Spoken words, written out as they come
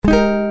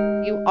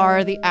You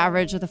are the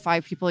average of the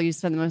 5 people you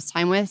spend the most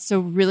time with.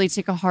 So really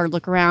take a hard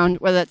look around,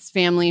 whether that's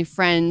family,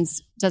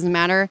 friends, doesn't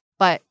matter.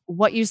 But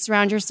what you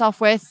surround yourself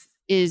with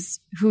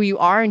is who you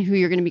are and who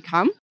you're going to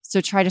become.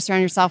 So try to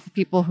surround yourself with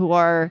people who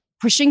are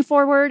pushing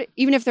forward,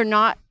 even if they're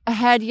not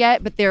ahead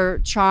yet, but they're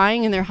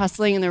trying and they're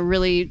hustling and they're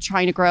really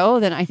trying to grow,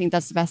 then I think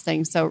that's the best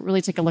thing. So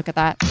really take a look at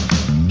that.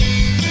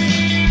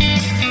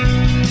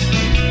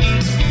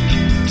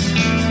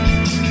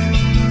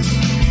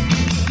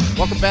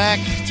 Welcome back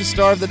to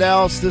Star of the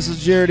Dalles. This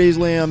is Jared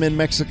Easley. I'm in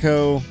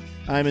Mexico.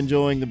 I'm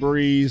enjoying the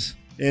breeze.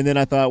 And then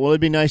I thought, well, it'd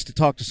be nice to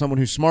talk to someone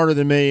who's smarter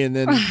than me. And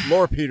then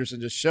Laura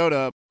Petersen just showed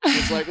up.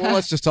 It's like, well,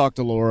 let's just talk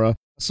to Laura.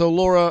 So,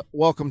 Laura,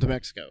 welcome to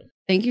Mexico.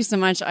 Thank you so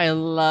much. I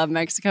love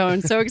Mexico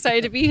and so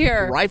excited to be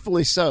here.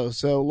 Rightfully so.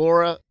 So,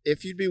 Laura,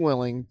 if you'd be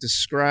willing,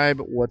 describe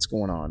what's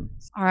going on.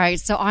 All right.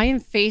 So I am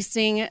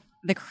facing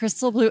the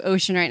crystal blue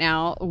ocean right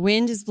now.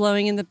 Wind is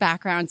blowing in the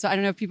background. So I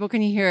don't know if people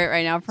can hear it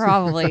right now.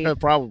 Probably.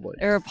 Probably.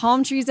 There are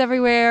palm trees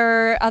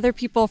everywhere. Other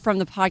people from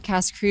the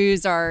podcast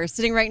cruise are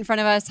sitting right in front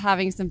of us,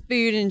 having some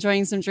food and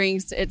enjoying some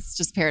drinks. It's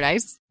just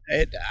paradise.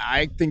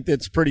 I think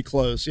that's pretty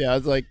close. Yeah,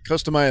 it's like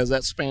Costa Maya, is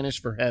that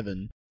Spanish for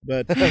heaven?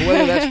 But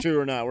whether that's true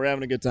or not, we're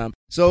having a good time.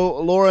 So,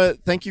 Laura,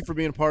 thank you for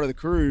being a part of the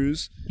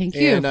cruise. Thank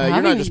you. And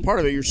you're not just part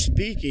of it, you're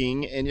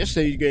speaking. And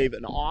yesterday you gave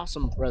an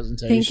awesome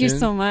presentation. Thank you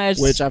so much.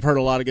 Which I've heard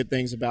a lot of good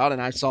things about,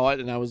 and I saw it,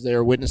 and I was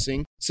there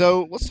witnessing.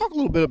 So let's talk a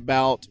little bit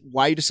about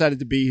why you decided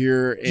to be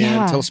here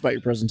and tell us about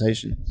your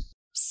presentation.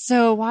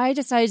 So why I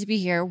decided to be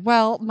here?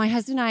 Well, my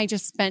husband and I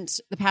just spent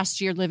the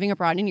past year living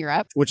abroad in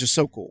Europe. Which is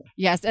so cool.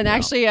 Yes. And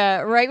actually,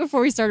 right before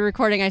we started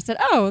recording, I said,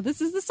 oh,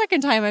 this is the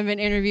second time I've been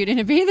interviewed in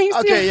a bathing suit.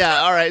 Okay,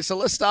 yeah. All right. So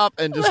let's stop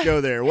and just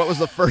go there. What was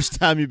the first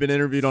time you've been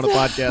interviewed on a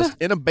podcast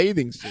in a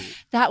bathing suit?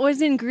 That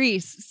was in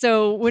Greece.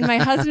 So when my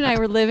husband and I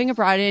were living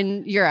abroad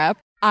in Europe,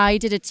 I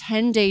did a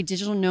 10-day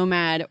digital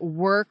nomad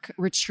work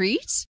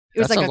retreat. It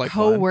was like a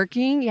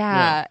co-working,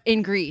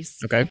 in Greece.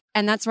 Okay.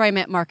 And that's where I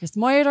met Marcus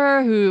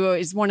Moiter, who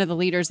is one of the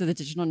leaders of the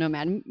digital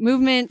nomad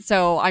movement.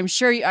 So I'm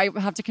sure I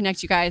will have to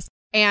connect you guys.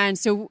 And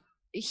so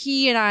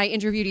he and I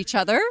interviewed each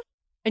other.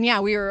 And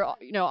yeah, we were,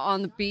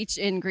 on the beach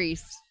in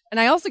Greece. And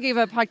I also gave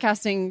a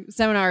podcasting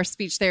seminar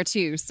speech there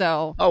too.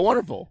 So. Oh,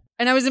 wonderful.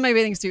 And I was in my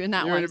bathing suit in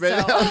that one.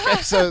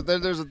 Okay, so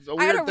there's a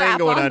weird thing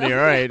going on here.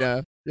 All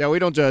right. Yeah, we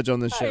don't judge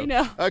on this show. I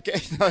know. Okay,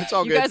 no, it's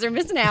all good. You guys are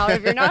missing out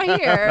if you're not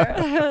here.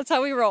 That's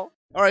how we roll.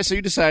 All right, so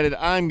you decided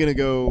I'm going to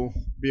go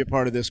be a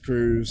part of this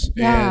cruise,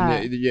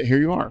 and here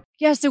you are.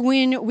 Yeah, so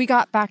when we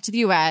got back to the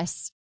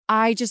U.S.,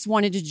 I just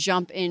wanted to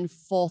jump in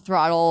full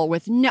throttle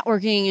with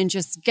networking and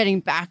just getting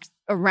back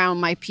around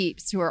my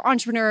peeps who are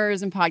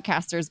entrepreneurs and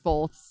podcasters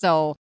both.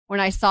 So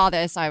when I saw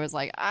this, I was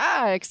like,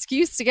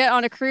 excuse to get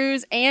on a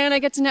cruise and I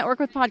get to network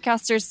with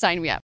podcasters,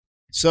 sign me up.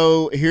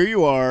 So here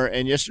you are,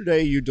 and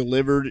yesterday you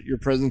delivered your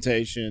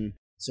presentation.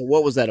 So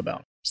what was that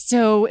about?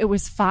 So it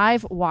was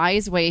 5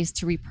 wise ways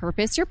to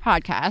repurpose your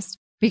podcast,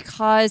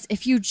 because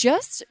if you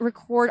just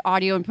record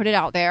audio and put it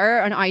out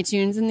there on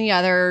iTunes and the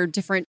other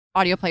different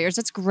audio players,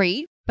 that's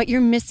great, but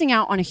you're missing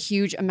out on a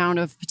huge amount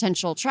of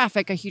potential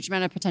traffic, a huge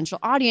amount of potential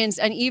audience,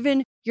 and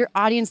even your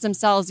audience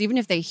themselves, even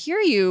if they hear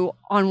you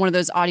on one of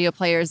those audio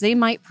players, they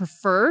might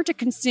prefer to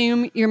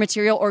consume your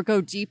material or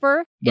go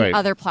deeper in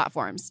other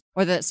platforms,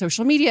 whether it's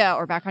social media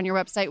or back on your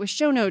website with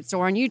show notes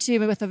or on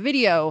YouTube with a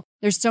video.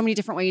 There's so many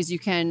different ways you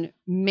can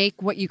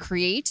make what you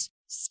create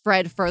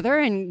spread further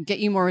and get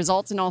you more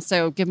results and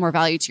also give more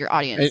value to your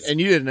audience. And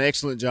you did an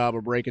excellent job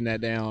of breaking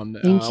that down.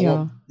 Thank you. I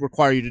won't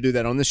require you to do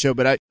that on this show,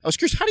 but I was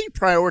curious, how do you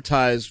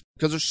prioritize?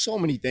 Because there's so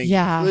many things you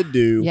could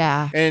do,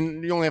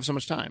 and you only have so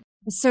much time.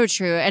 It's so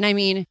true. And I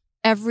mean,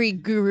 every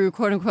guru,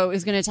 quote unquote,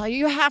 is going to tell you,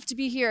 you have to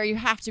be here, you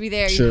have to be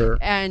there. Sure.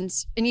 And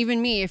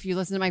even me, if you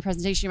listen to my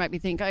presentation, you might be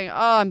thinking,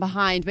 oh, I'm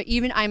behind. But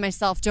even I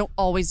myself don't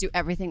always do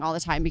everything all the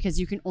time because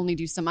you can only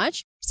do so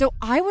much. So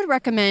I would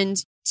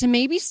recommend to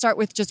maybe start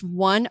with just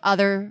one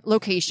other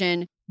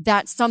location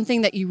that's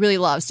something that you really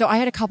love. So I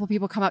had a couple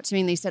people come up to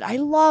me and they said, I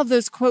love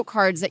those quote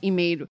cards that you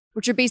made,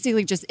 which are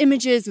basically just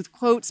images with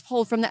quotes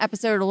pulled from the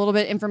episode, a little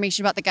bit of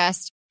information about the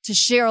guest to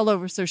share all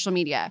over social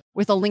media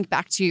with a link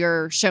back to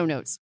your show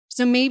notes.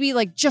 So maybe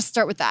just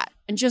start with that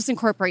and just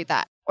incorporate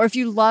that. Or if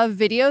you love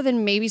video,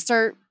 then maybe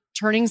start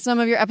turning some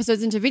of your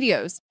episodes into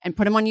videos and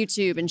put them on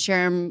YouTube and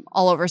share them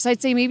all over. So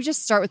I'd say maybe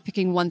just start with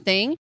picking one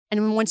thing. And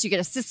then once you get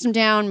a system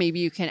down, maybe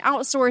you can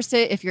outsource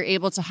it if you're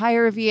able to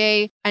hire a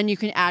VA, and you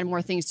can add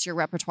more things to your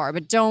repertoire.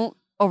 But don't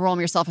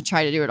overwhelm yourself and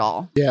try to do it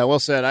all. Yeah, well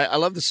said. I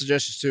love the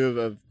suggestions too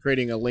of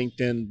creating a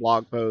LinkedIn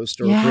blog post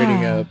or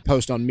creating a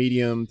post on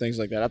Medium, things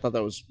like that. I thought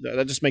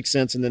that just makes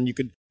sense. And then you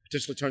could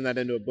potentially turn that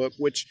into a book,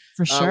 which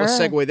For sure. let's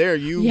segue there.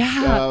 You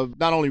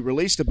not only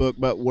released a book,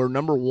 but were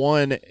number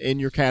one in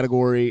your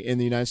category in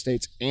the United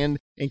States and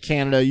in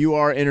Canada. You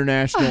are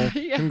international.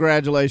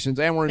 Congratulations.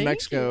 And we're in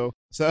Mexico.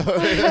 So,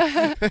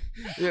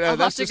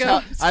 that's just how,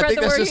 I think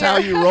that's just how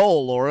you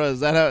roll, Laura. Is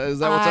that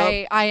what's up?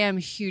 I am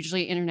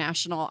hugely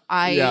international.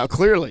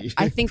 Clearly.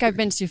 I think I've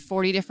been to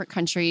 40 different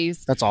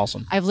countries. That's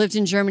awesome. I've lived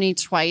in Germany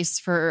twice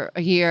for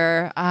a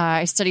year.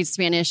 I studied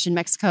Spanish in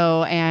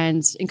Mexico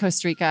and in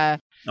Costa Rica.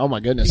 Oh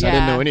my goodness. I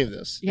didn't know any of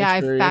this. Yeah,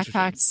 I've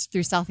backpacked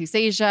through Southeast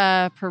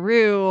Asia,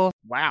 Peru.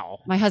 Wow.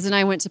 My husband and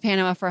I went to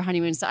Panama for a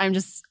honeymoon. So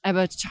I'm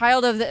a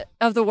child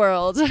of the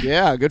world.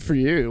 Yeah, good for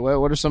you.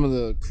 What are some of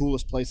the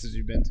coolest places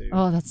you've been to?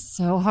 Oh, that's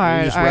so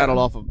hard. You just rattled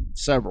off of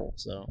several.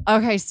 So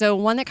okay, so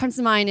one that comes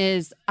to mind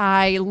is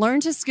I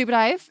learned to scuba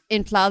dive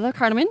in Playa del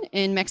Carmen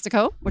in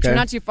Mexico, which we're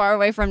not too far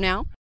away from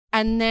now.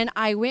 And then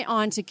I went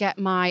on to get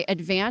my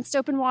advanced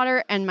open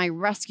water and my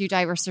rescue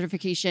diver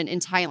certification in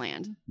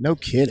Thailand. No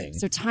kidding.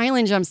 So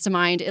Thailand jumps to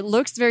mind. It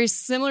looks very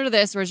similar to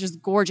this, where it's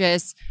just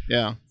gorgeous.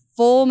 Yeah.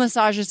 Full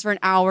massages for an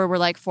hour were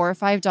like $4 or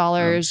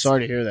 $5. I'm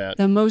sorry to hear that.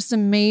 The most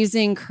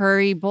amazing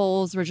curry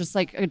bowls were just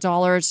like $1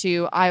 or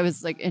 $2. I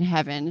was like in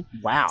heaven.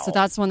 Wow. So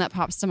that's one that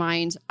pops to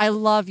mind. I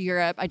love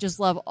Europe. I just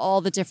love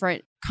all the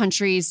different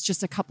countries.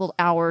 Just a couple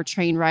hour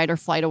train ride or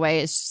flight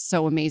away is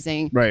so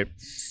amazing. Right.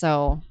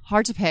 So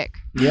hard to pick.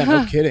 Yeah,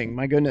 no kidding.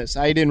 My goodness.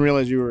 I didn't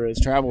realize you were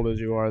as traveled as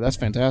you are. That's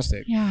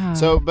fantastic. Yeah.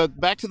 So,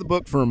 but back to the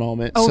book for a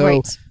moment. Oh,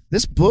 right.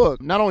 This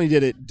book, not only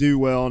did it do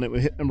well and it would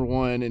hit number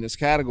one in its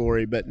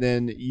category, but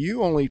then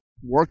you only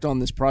worked on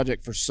this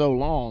project for so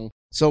long.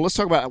 So let's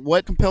talk about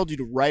what compelled you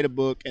to write a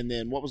book, and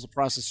then what was the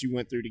process you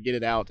went through to get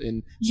it out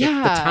in the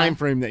time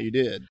frame that you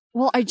did.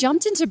 Well, I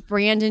jumped into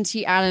Brandon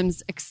T.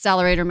 Adams'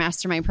 Accelerator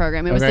Mastermind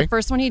Program. It was the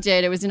first one he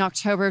did. It was in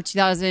October of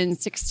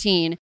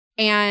 2016.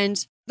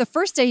 And the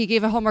first day he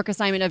gave a homework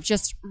assignment of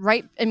just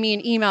write me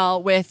an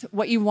email with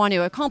what you want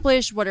to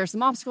accomplish, what are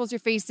some obstacles you're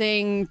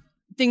facing,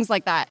 things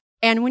like that.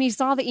 And when he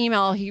saw the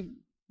email, he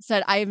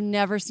said, I've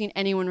never seen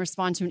anyone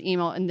respond to an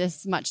email in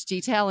this much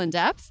detail and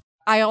depth.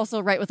 I also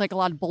write with like a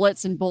lot of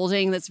bullets and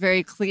bolding that's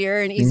very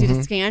clear and easy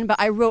to scan, but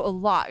I wrote a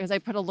lot because I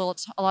put a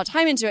lot of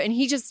time into it. And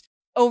he just,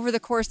 over the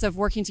course of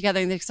working together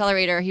in the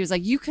accelerator, he was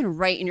like, you can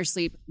write in your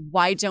sleep.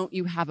 Why don't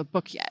you have a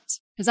book yet?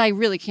 Because I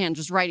really can.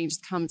 Just writing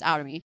just comes out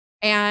of me.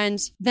 And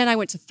then I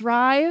went to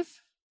Thrive,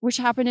 which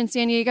happened in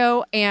San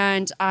Diego.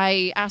 And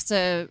I asked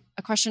a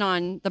question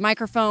on the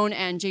microphone,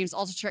 and James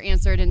Altucher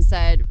answered and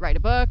said, write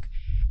a book.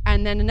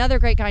 And then another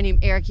great guy named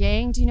Eric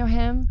Yang. Do you know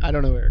him? I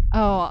don't know Eric.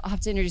 Oh, I'll have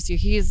to introduce you.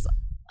 He's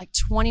like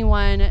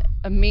 21,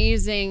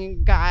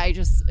 amazing guy,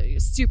 just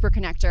super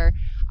connector.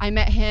 I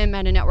met him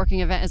at a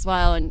networking event as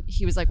well. And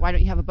he was like, why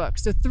don't you have a book?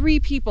 So 3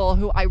 people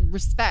who I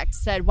respect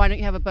said, why don't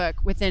you have a book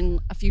within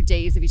a few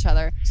days of each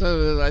other?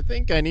 So I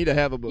think I need to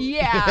have a book.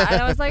 Yeah.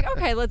 And I was like,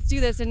 okay, let's do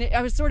this. And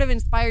I was sort of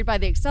inspired by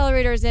the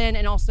accelerators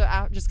and also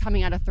just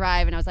coming out of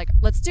Thrive. And I was like,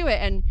 let's do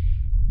it. And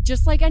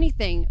just like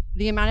anything,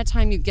 the amount of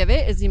time you give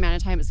it is the amount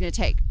of time it's going to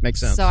take. Makes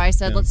sense. So I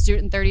said, let's do it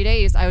in 30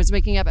 days. I was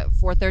waking up at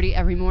 4:30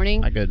 every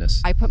morning. My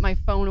goodness. I put my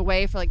phone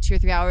away for like 2 or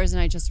 3 hours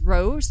and I just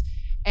wrote.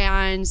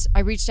 And I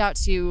reached out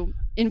to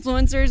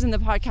influencers in the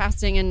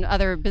podcasting and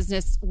other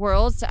business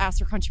worlds to ask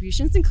for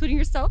contributions, including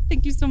yourself.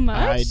 Thank you so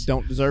much. I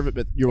don't deserve it,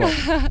 but you're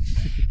welcome.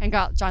 And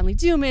got John Lee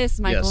Dumas,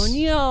 Michael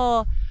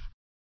O'Neill,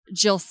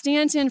 Jill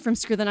Stanton from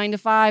Screw the 9 to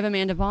 5,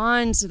 Amanda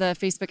Bond, the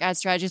Facebook ad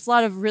strategist, a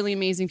lot of really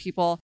amazing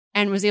people,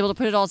 and was able to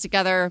put it all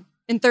together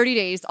in 30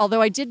 days.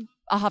 Although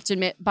I'll have to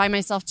admit, buy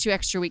myself 2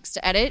 extra weeks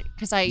to edit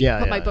because I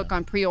put my book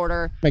on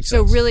pre-order. Makes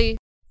so sense. Really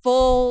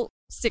full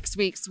 6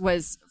 weeks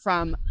was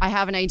from I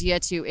have an idea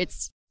to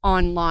it's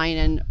online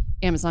and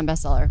Amazon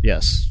bestseller.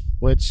 Yes,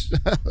 which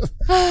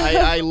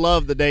I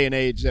love the day and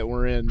age that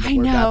we're in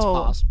where that's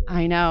possible.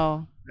 I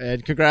know.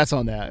 And congrats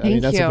on that.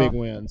 Thank that's you. a big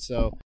win.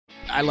 So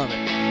I love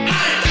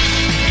it.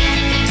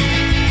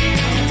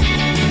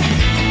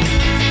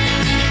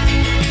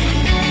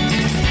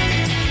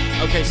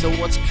 Okay, so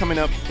what's coming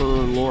up for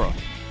Laura?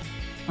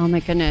 Oh my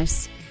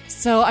goodness.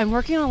 So I'm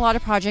working on a lot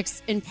of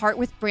projects in part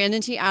with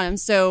Brandon T.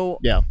 Adams. So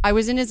I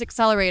was in his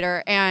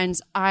accelerator and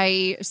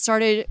I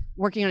started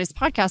working on his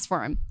podcast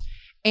for him.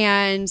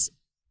 And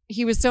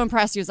he was so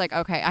impressed. He was like,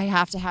 okay, I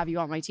have to have you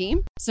on my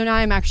team. So now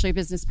I'm actually a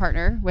business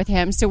partner with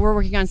him. So we're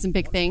working on some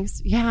big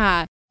things.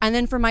 Yeah. And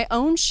then for my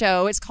own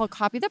show, it's called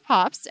Copy That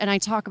Pops. And I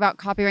talk about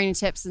copywriting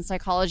tips and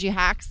psychology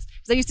hacks.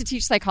 Because I used to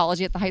teach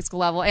psychology at the high school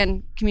level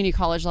and community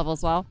college level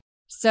as well.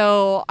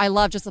 So I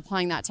love just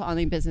applying that to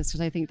online business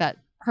because I think that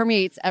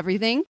permeates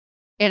everything.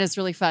 And it's a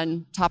really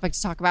fun topic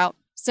to talk about.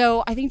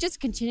 So I think just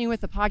continue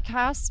with the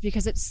podcast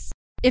because it's,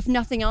 if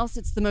nothing else,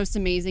 it's the most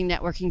amazing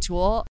networking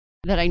tool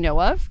that I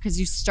know of because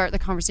you start the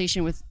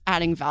conversation with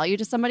adding value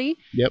to somebody.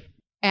 Yep.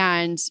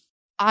 And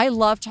I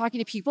love talking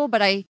to people,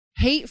 but I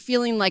hate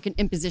feeling like an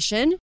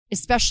imposition,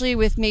 especially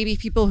with maybe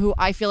people who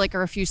I feel like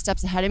are a few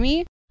steps ahead of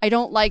me. I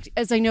don't like,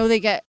 as I know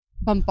they get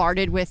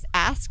bombarded with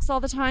asks all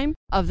the time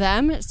of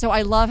them. So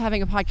I love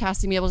having a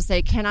podcast and be able to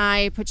say, can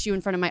I put you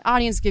in front of my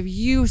audience, give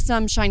you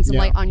shine some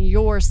light on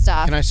your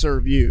stuff? Can I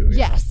serve you?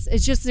 Yes.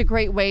 It's just a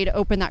great way to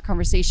open that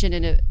conversation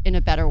in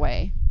a better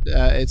way.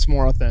 It's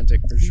more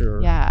authentic for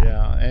sure.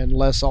 Yeah. And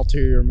less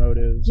ulterior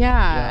motives.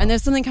 Yeah. And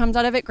if something comes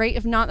out of it, great.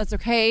 If not, that's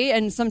okay.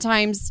 And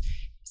sometimes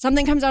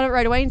something comes out of it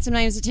right away, and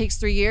sometimes it takes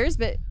 3 years,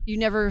 but you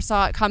never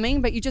saw it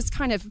coming, but you just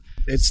kind of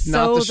it's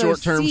not the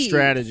short-term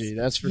strategy,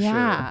 that's for sure.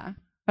 Yeah.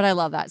 But I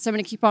love that. So I'm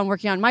going to keep on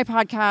working on my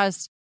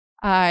podcast.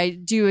 I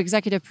do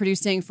executive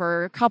producing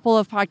for a couple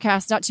of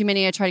podcasts, not too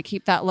many. I try to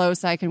keep that low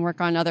so I can work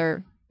on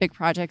other big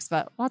projects,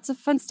 but lots of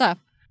fun stuff.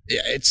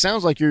 Yeah, it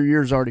sounds like your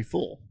year's already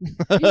full.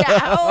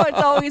 Yeah. Oh,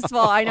 it's always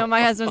full. I know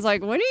my husband's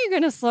like, when are you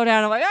going to slow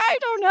down? I'm like, I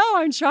don't know.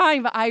 I'm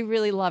trying, but I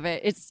really love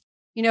it. It's,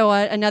 you know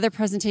what? Another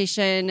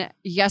presentation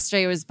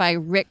yesterday was by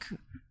Rick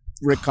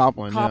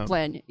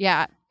Coplin.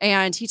 Yeah.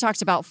 And he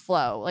talked about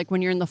flow. Like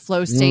when you're in the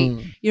flow state,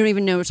 you don't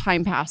even know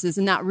time passes.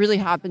 And that really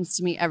happens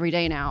to me every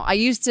day now. I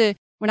used to,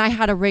 when I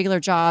had a regular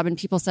job and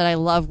people said I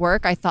love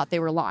work, I thought they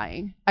were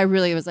lying. I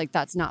really was like,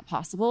 that's not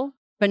possible.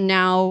 But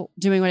now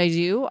doing what I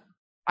do,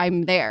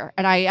 I'm there.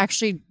 And I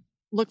actually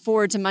look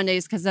forward to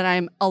Mondays because then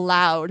I'm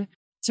allowed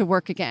to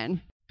work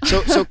again.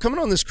 So coming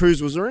on this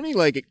cruise, was there any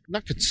like,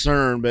 not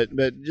concern, but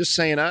just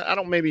saying, I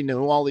don't maybe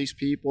know all these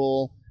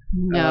people?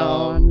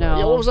 No.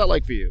 Yeah, what was that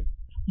like for you?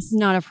 It's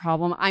not a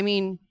problem. I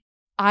mean,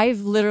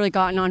 I've literally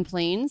gotten on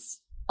planes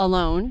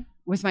alone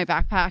with my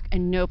backpack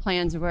and no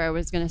plans of where I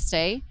was going to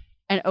stay,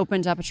 and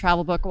opened up a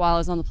travel book while I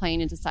was on the plane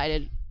and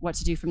decided what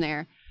to do from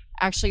there.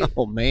 Actually,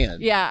 oh man.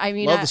 Yeah, I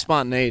mean, love the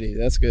spontaneity.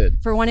 That's good.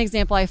 For one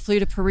example, I flew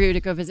to Peru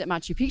to go visit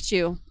Machu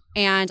Picchu,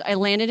 and I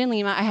landed in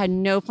Lima. I had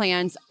no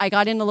plans. I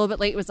got in a little bit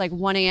late. It was like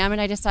 1 a.m. and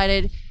I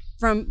decided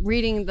from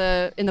reading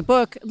in the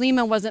book,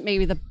 Lima wasn't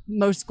maybe the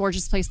most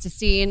gorgeous place to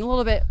see and a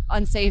little bit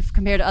unsafe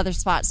compared to other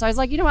spots. So I was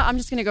like, you know what? I'm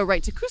just going to go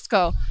right to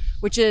Cusco,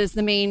 which is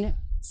the main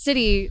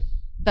city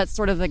that's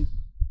sort of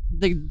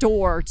the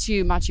door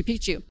to Machu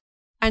Picchu.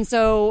 And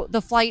so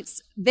the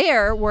flights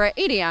there were at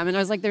 8 a.m. And I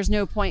was like, there's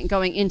no point in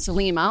going into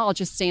Lima. I'll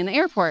just stay in the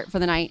airport for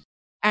the night.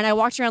 And I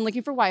walked around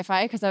looking for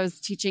Wi-Fi because I was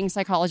teaching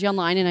psychology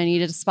online and I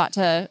needed a spot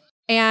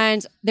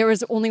and there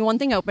was only one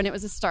thing open. It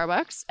was a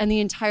Starbucks, and the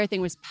entire thing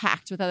was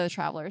packed with other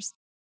travelers.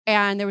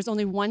 And there was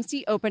only one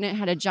seat open. It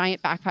had a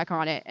giant backpack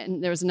on it.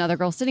 And there was another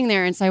girl sitting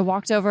there. And so I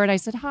walked over and I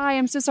said, hi,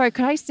 I'm so sorry.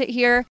 Could I sit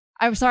here?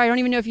 I'm sorry. I don't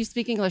even know if you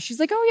speak English.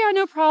 She's like, oh yeah,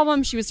 no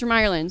problem. She was from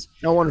Ireland.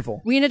 Oh,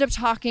 wonderful. We ended up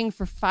talking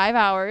for 5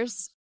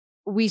 hours.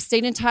 We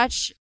stayed in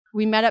touch.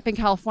 We met up in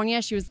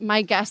California. She was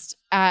my guest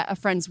at a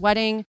friend's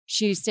wedding.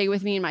 She stayed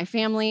with me and my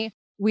family.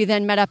 We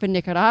then met up in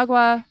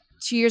Nicaragua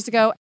 2 years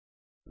ago.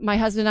 My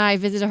husband and I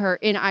visited her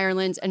in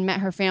Ireland and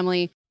met her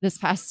family this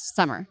past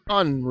summer.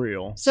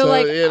 Unreal. So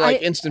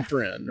like instant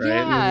friend, right?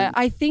 Yeah,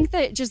 I think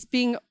that just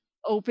being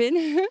open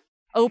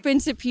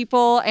to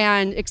people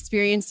and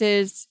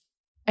experiences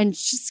and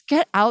just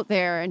get out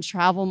there and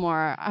travel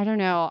more. I don't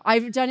know.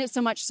 I've done it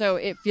so much so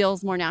it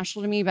feels more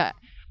natural to me, but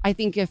I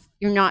think if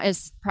you're not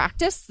as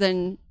practiced,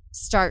 then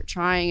start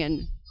trying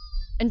and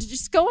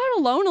just go out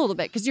alone a little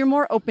bit because you're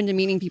more open to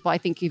meeting people, I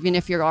think, even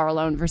if you're all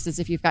alone versus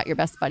if you've got your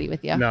best buddy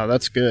with you. No,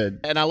 that's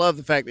good. And I love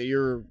the fact that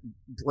you're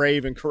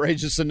brave and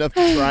courageous enough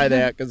to try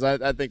that because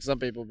I think some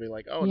people would be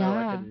like, oh, no,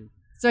 I couldn't.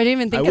 So I didn't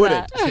even think of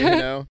that. I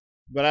wouldn't,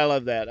 But I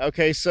love that.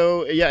 Okay,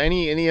 so yeah,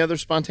 any other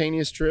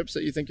spontaneous trips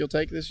that you think you'll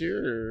take this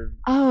year? Or,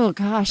 oh,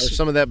 gosh. Or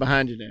some of that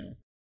behind you now?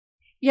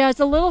 Yeah,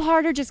 it's a little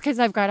harder just because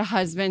I've got a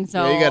husband.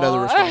 So yeah, you got other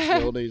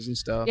responsibilities and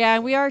stuff. Yeah,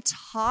 we are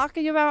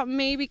talking about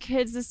maybe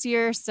kids this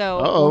year,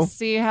 so we'll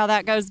see how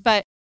that goes.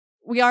 But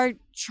we are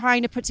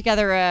trying to put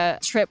together a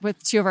trip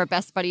with two of our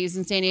best buddies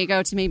in San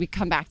Diego to maybe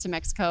come back to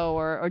Mexico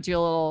or do a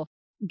little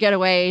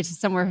getaway to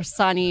somewhere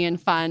sunny and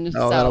fun. Oh,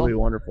 so that'll be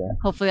wonderful.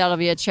 Hopefully that'll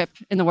be a trip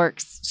in the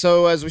works.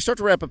 So as we start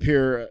to wrap up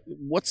here,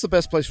 what's the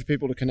best place for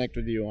people to connect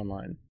with you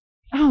online?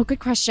 Oh, good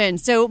question.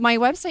 So my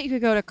website, you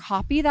could go to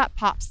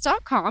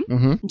copythatpops.com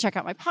and check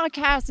out my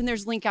podcast. And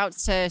there's link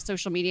outs to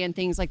social media and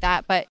things like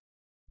that. But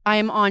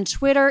I'm on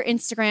Twitter,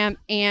 Instagram,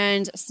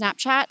 and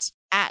Snapchat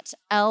at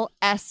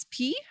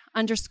LSP_S.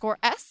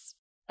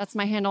 That's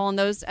my handle on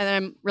those. And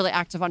then I'm really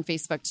active on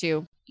Facebook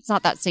too. It's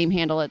not that same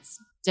handle. It's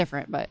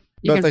different, but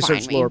you can find me. But they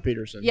search Laura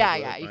Petersen.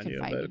 Yeah, you can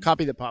find me.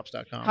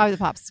 Copythatpops.com. Copy the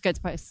Pops.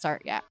 Good place to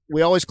start, yeah.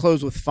 We always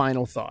close with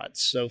final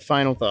thoughts. So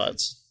final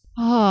thoughts.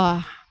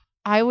 Oh,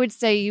 I would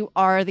say you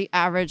are the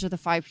average of the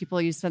 5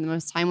 people you spend the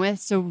most time with.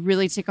 So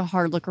really take a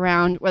hard look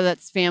around, whether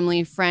that's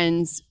family,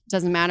 friends,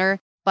 doesn't matter.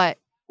 But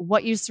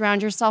what you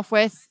surround yourself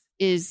with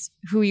is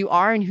who you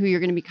are and who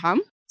you're going to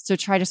become. So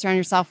try to surround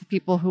yourself with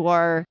people who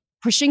are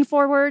pushing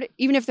forward,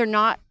 even if they're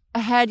not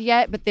ahead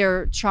yet, but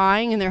they're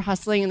trying and they're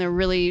hustling and they're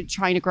really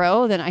trying to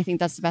grow, then I think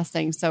that's the best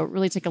thing. So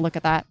really take a look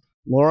at that.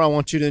 Laura, I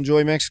want you to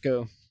enjoy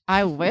Mexico.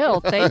 I will.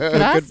 Thank you.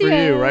 Good for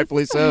you,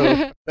 rightfully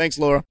so. Thanks,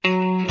 Laura.